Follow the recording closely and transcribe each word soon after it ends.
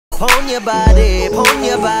Pon your body, pon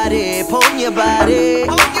your body, pon your body,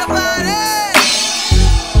 pon your body.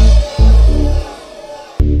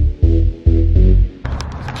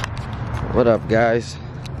 What up, guys?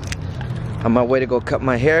 On my way to go cut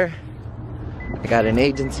my hair. I got an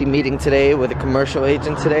agency meeting today with a commercial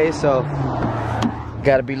agent today, so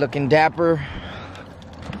gotta be looking dapper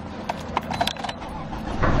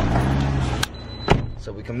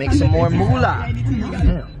so we can make some more moolah.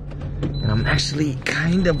 And I'm actually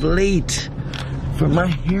kind of late for my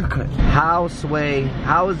haircut. How, Sway?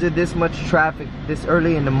 How is it this much traffic this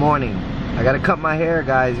early in the morning? I gotta cut my hair,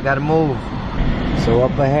 guys. You gotta move. So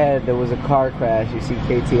up ahead, there was a car crash. You see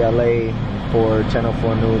KTLA for Channel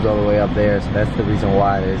 4 News all the way up there. So that's the reason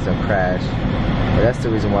why there's a crash. But that's the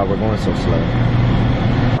reason why we're going so slow.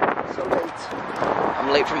 So late.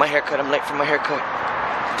 I'm late for my haircut. I'm late for my haircut.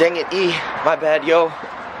 Dang it, E. My bad, yo.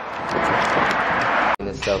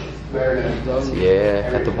 And stuff. Yeah,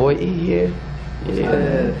 got the boy E here.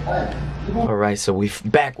 Yeah. Alright, so we're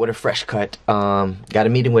back with a fresh cut. Got a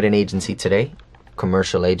meeting with an agency today.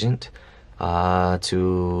 Commercial agent.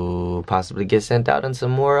 To possibly get sent out on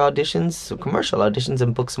some more auditions, some commercial auditions,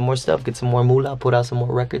 and book some more stuff, get some more moolah, put out some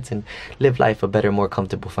more records, and live life a better, more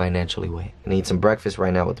comfortable financially way. I need some breakfast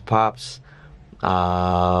right now with the pops.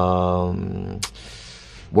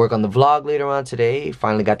 Work on the vlog later on today.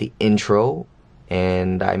 Finally got the intro,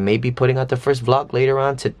 and I may be putting out the first vlog later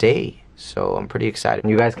on today. So I'm pretty excited.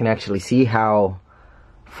 You guys can actually see how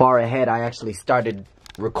far ahead I actually started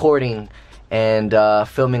recording and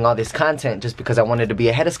filming all this content just because I wanted to be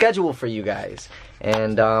ahead of schedule for you guys.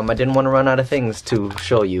 And I didn't want to run out of things to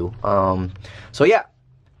show you. So yeah,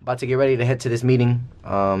 about to get ready to head to this meeting.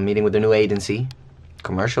 Meeting with the new agency,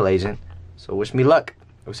 commercial agent. So wish me luck.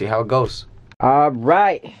 We'll see how it goes.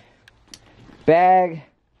 Alright. Bag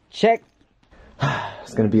check.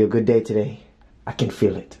 It's gonna be a good day today. I can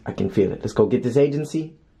feel it. I can feel it. Let's go get this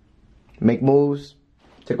agency. Make moves.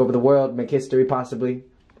 Take over the world. Make history possibly.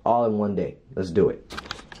 All in one day. Let's do it.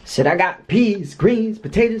 Said I got peas, greens,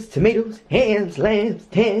 potatoes, tomatoes, hams, lambs,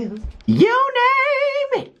 hams. You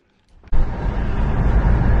name it.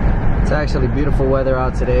 It's actually beautiful weather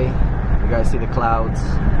out today. You guys see the clouds.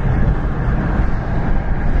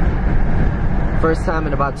 First time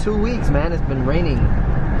in about 2 weeks, man. It's been raining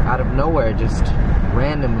out of nowhere, just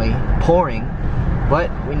randomly pouring. But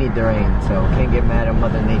we need the rain, so can't get mad at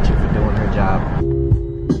Mother Nature for doing her job.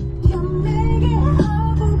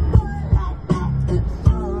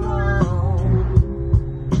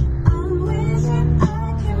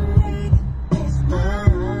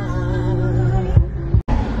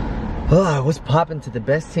 Oh, what's poppin' to the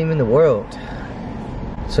best team in the world?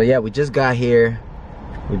 So yeah, we just got here.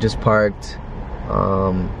 We just parked.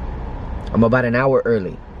 I'm about an hour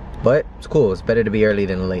early, but it's cool. It's better to be early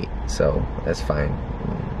than late, so that's fine.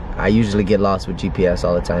 I usually get lost with GPS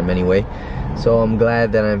all the time anyway, so I'm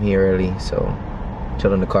glad that I'm here early. So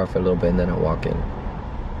chill in the car for a little bit and then I'll walk in.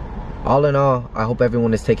 All in all, I hope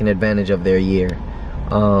everyone is taking advantage of their year.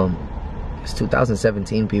 It's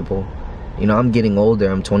 2017, people. You know, I'm getting older.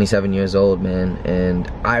 I'm 27 years old, man. And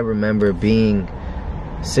I remember being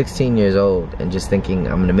 16 years old and just thinking,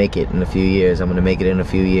 I'm going to make it in a few years. I'm going to make it in a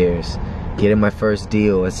few years. Getting my first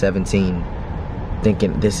deal at 17.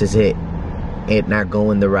 Thinking, this is it. It not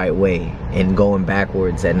going the right way. And going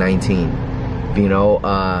backwards at 19. You know,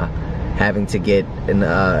 having to get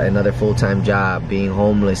another full-time job. Being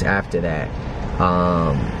homeless after that.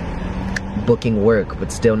 Booking work but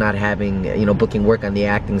still not having, you know, booking work on the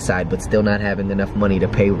acting side but still not having enough money to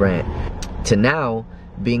pay rent, to now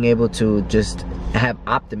being able to just have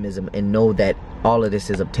optimism and know that all of this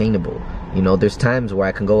is obtainable. You know, there's times where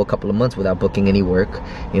I can go a couple of months without booking any work.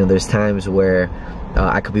 You know, there's times where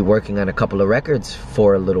I could be working on a couple of records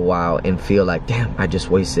for a little while and feel like, damn, I just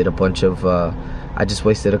wasted a bunch of I just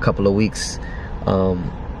wasted a couple of weeks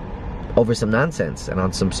over some nonsense and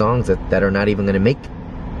on some songs that are not even gonna make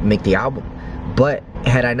the album. But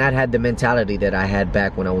had I not had the mentality that I had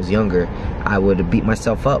back when I was younger, I would have beat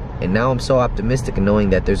myself up. And now I'm so optimistic in knowing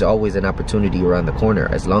that there's always an opportunity around the corner.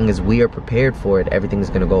 As long as we are prepared for it, everything's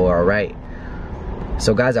gonna go all right.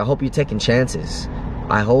 So guys, I hope you're taking chances.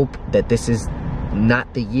 I hope that this is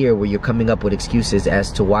not the year where you're coming up with excuses as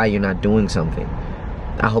to why you're not doing something.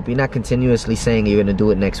 I hope you're not continuously saying you're gonna do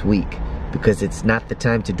it next week, because it's not the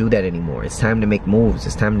time to do that anymore. It's time to make moves.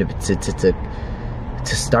 It's time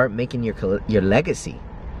to start making your legacy.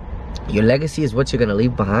 Your legacy is what you're gonna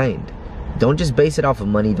leave behind. Don't just base it off of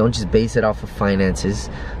money. Don't just base it off of finances.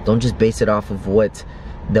 Don't just base it off of what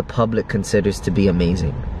the public considers to be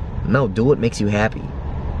amazing. No, do what makes you happy.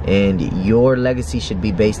 And your legacy should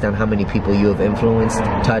be based on how many people you have influenced,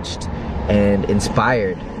 touched, and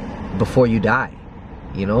inspired before you die.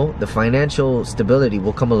 You know, the financial stability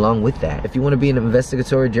will come along with that. If you want to be an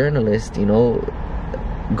investigatory journalist, you know,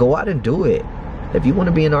 go out and do it. If you want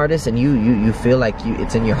to be an artist and you feel like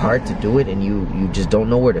it's in your heart to do it, and you just don't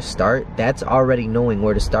know where to start, that's already knowing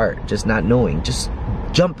where to start. Just not knowing. Just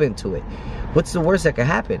jump into it. What's the worst that could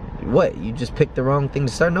happen? What? You just picked the wrong thing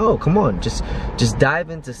to start? No, come on. Just dive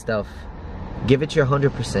into stuff. Give it your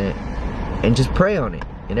 100% and just pray on it,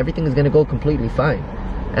 and everything is going to go completely fine.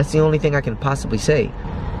 That's the only thing I can possibly say.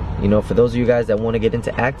 You know, for those of you guys that want to get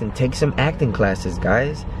into acting, take some acting classes,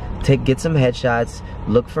 guys. Get some headshots,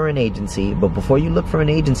 look for an agency, but before you look for an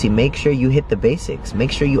agency, make sure you hit the basics.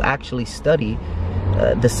 Make sure you actually study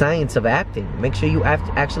the science of acting. Make sure you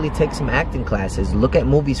actually take some acting classes. Look at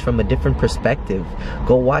movies from a different perspective.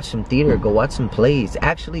 Go watch some theater, go watch some plays.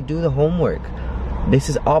 Actually do the homework. This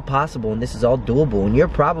is all possible and this is all doable, and you're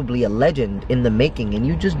probably a legend in the making and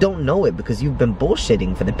you just don't know it because you've been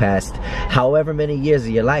bullshitting for the past however many years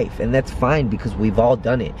of your life. And that's fine, because we've all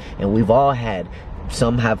done it, and we've all had,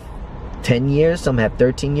 some have 10 years, some have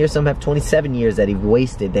 13 years, some have 27 years that you've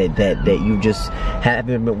wasted, that you just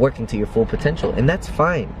haven't been working to your full potential, and that's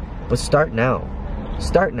fine. But start now.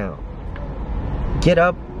 Start now. Get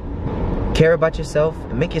up, care about yourself,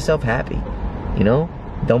 and make yourself happy. You know?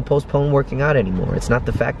 Don't postpone working out anymore. It's not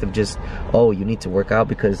the fact of just, oh, you need to work out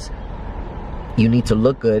because you need to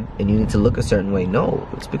look good and you need to look a certain way. No,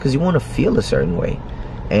 it's because you want to feel a certain way.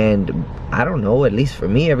 And I don't know, at least for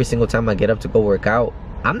me, every single time I get up to go work out,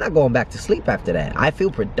 I'm not going back to sleep after that. I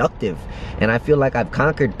feel productive, and I feel like I've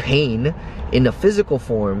conquered pain in a physical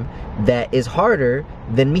form that is harder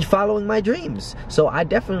than me following my dreams. So I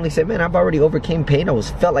definitely said, man, I've already overcame pain.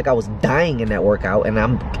 Felt like I was dying in that workout, and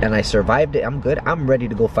I survived it. I'm good. I'm ready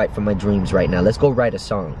to go fight for my dreams right now. Let's go write a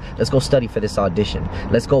song. Let's go study for this audition.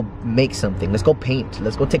 Let's go make something. Let's go paint.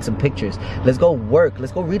 Let's go take some pictures. Let's go work.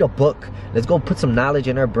 Let's go read a book. Let's go put some knowledge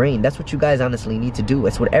in our brain. That's what you guys honestly need to do.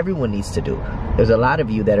 That's what everyone needs to do. There's a lot of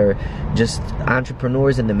you that are just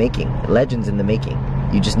entrepreneurs in the making, legends in the making.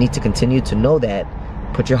 You just need to continue to know that,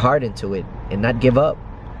 put your heart into it, and not give up.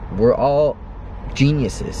 We're all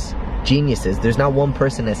geniuses. Geniuses. There's not one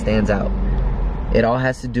person that stands out. It all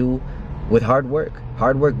has to do with hard work.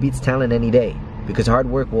 Hard work beats talent any day, because hard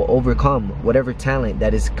work will overcome whatever talent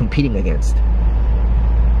that is competing against.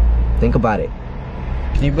 Think about it.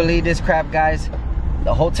 Can you believe this crap, guys?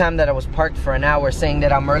 The whole time that I was parked for an hour saying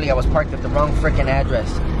that I'm early, I was parked at the wrong freaking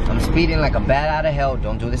address. I'm speeding like a bat out of hell.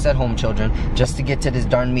 Don't do this at home, children. Just to get to this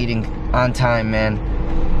darn meeting on time, man.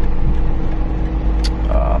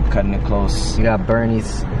 I'm cutting it close. We got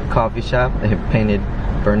Bernie's coffee shop. They have painted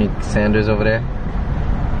Bernie Sanders over there.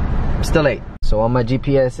 I'm still late. So on my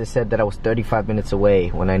GPS, it said that I was 35 minutes away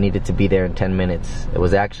when I needed to be there in 10 minutes. It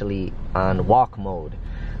was actually on walk mode.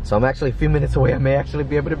 So I'm actually a few minutes away. I may actually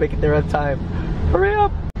be able to make it there on time. Hurry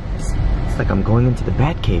up! It's like I'm going into the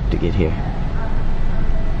Bat Cave to get here.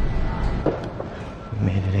 We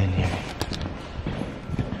made it in here.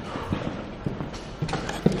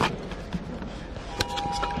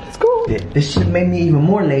 Let's go. This shit made me even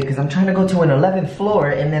more late because I'm trying to go to an 11th floor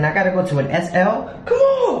and then I gotta go to an SL. Come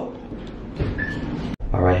on!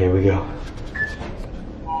 Alright, here we go.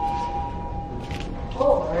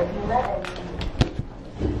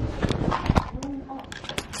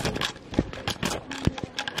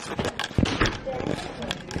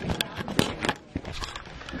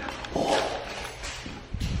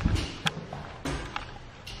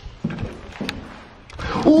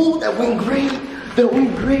 Ooh, that went great. That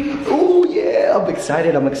went great. Ooh, yeah. I'm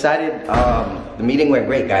excited. I'm excited. The meeting went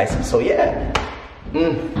great, guys. So, yeah.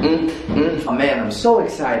 Oh, man, I'm so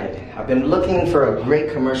excited. I've been looking for a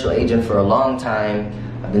great commercial agent for a long time.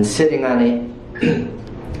 I've been sitting on it.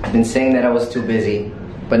 I've been saying that I was too busy.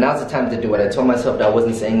 But now's the time to do it. I told myself that I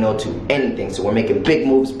wasn't saying no to anything. So we're making big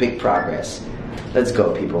moves, big progress. Let's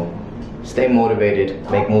go, people. Stay motivated.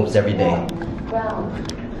 Make moves every day.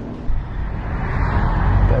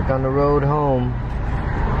 Back on the road home.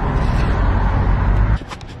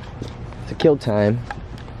 To kill time,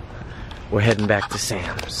 we're heading back to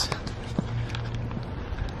Sam's.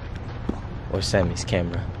 Or Sammy's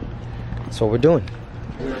camera. That's what we're doing.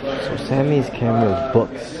 So Sammy's camera's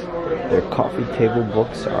books, their coffee table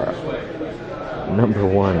books are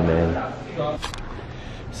 #1, man.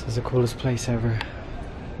 This is the coolest place ever.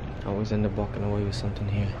 I always end up walking away with something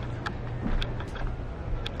here.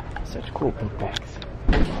 Such cool book bags.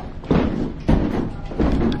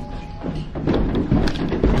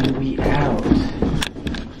 And we out.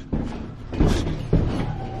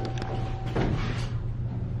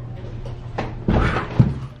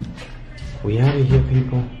 We out of here,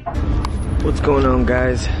 people. What's going on,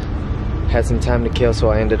 guys? had some time to kill, so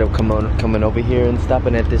I ended up coming over here and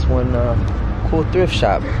stopping at this one cool thrift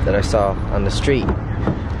shop that I saw on the street.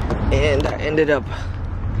 And I ended up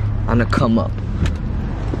on a come up.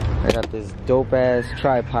 I got this dope ass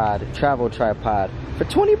tripod, travel tripod for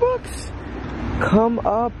 20 bucks. Come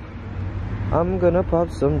up. I'm gonna pop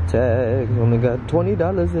some tags. Only got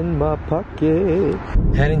 $20 in my pocket.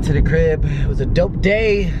 Heading to the crib. It was a dope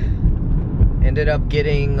day. Ended up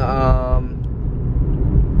getting a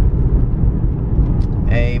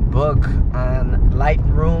book on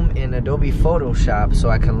Lightroom in Adobe Photoshop so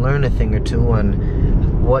I can learn a thing or two on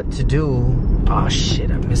what to do. Oh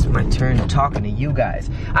shit, I missed my turn talking to you guys.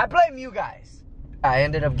 I blame you guys. I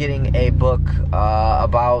ended up getting a book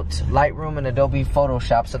about Lightroom and Adobe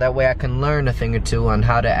Photoshop so that way I can learn a thing or two on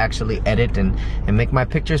how to actually edit and make my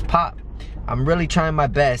pictures pop. I'm really trying my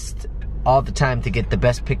best all the time to get the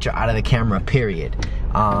best picture out of the camera, period.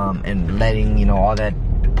 And letting, you know, all that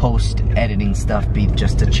post-editing stuff be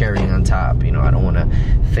just a cherry on top. You know, I don't want to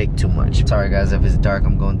fake too much. Sorry guys if it's dark.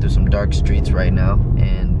 I'm going through some dark streets right now,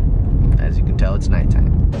 and as you can tell, it's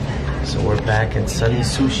nighttime. So we're back at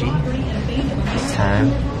Sunny's Sushi. This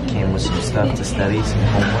time came with some stuff to study, some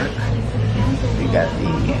homework. We got the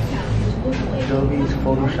Adobe's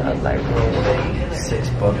Photoshop Lightroom 6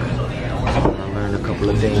 book. I'll learn a couple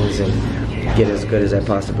of things and get as good as I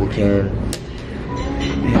possibly can. And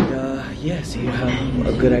yeah, see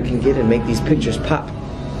how good I can get and make these pictures pop.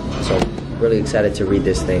 So, really excited to read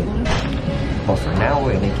this thing. But for now,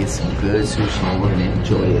 we're gonna get some good sushi and we're gonna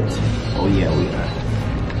enjoy it. Oh yeah, we are.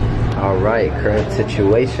 Alright, current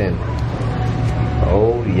situation.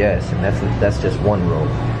 Oh yes, and that's just one row.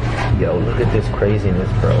 Yo, look at this craziness,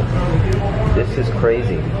 bro. This is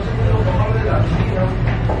crazy.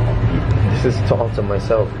 This is all to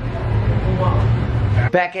myself.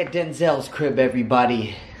 Back at Denzel's crib,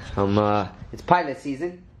 everybody. It's pilot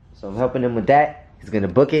season, so I'm helping him with that. He's gonna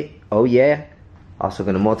book it. Oh yeah. Also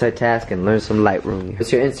gonna multitask and learn some Lightroom.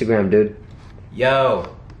 What's your Instagram, dude?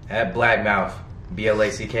 Yo, at Blackmouth,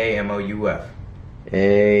 BLACKMOUF.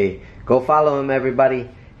 Hey, go follow him, everybody.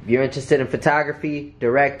 If you're interested in photography,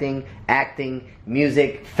 directing, acting,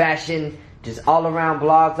 music, fashion, just all around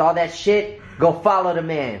blogs, all that shit, go follow the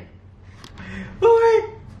man. Alright.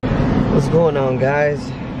 What's going on,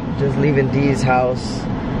 guys? Just leaving Dee's house.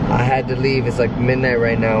 I had to leave. It's like midnight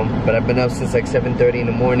right now, but I've been up since like 7:30 in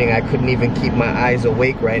the morning. I couldn't even keep my eyes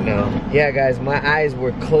awake right now. Yeah, guys, my eyes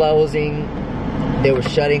were closing. They were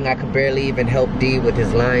shutting. I could barely even help D with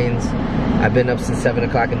his lines. I've been up since 7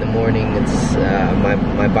 o'clock in the morning. It's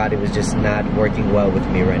my body was just not working well with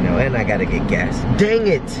me right now, and I gotta get gas. Dang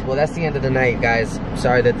it! Well, that's the end of the night, guys.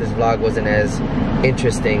 Sorry that this vlog wasn't as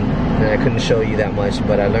interesting, and I couldn't show you that much,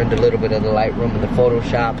 but I learned a little bit of the Lightroom and the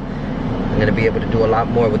Photoshop. I'm gonna be able to do a lot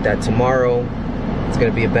more with that tomorrow. It's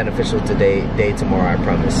gonna be a beneficial day tomorrow, I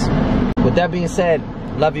promise. With that being said,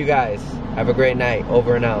 love you guys. Have a great night.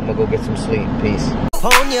 Over and out. I'm gonna go get some sleep. Peace.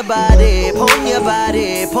 Pon your body, pon your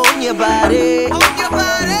body, pon your body, pon your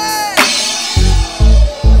body.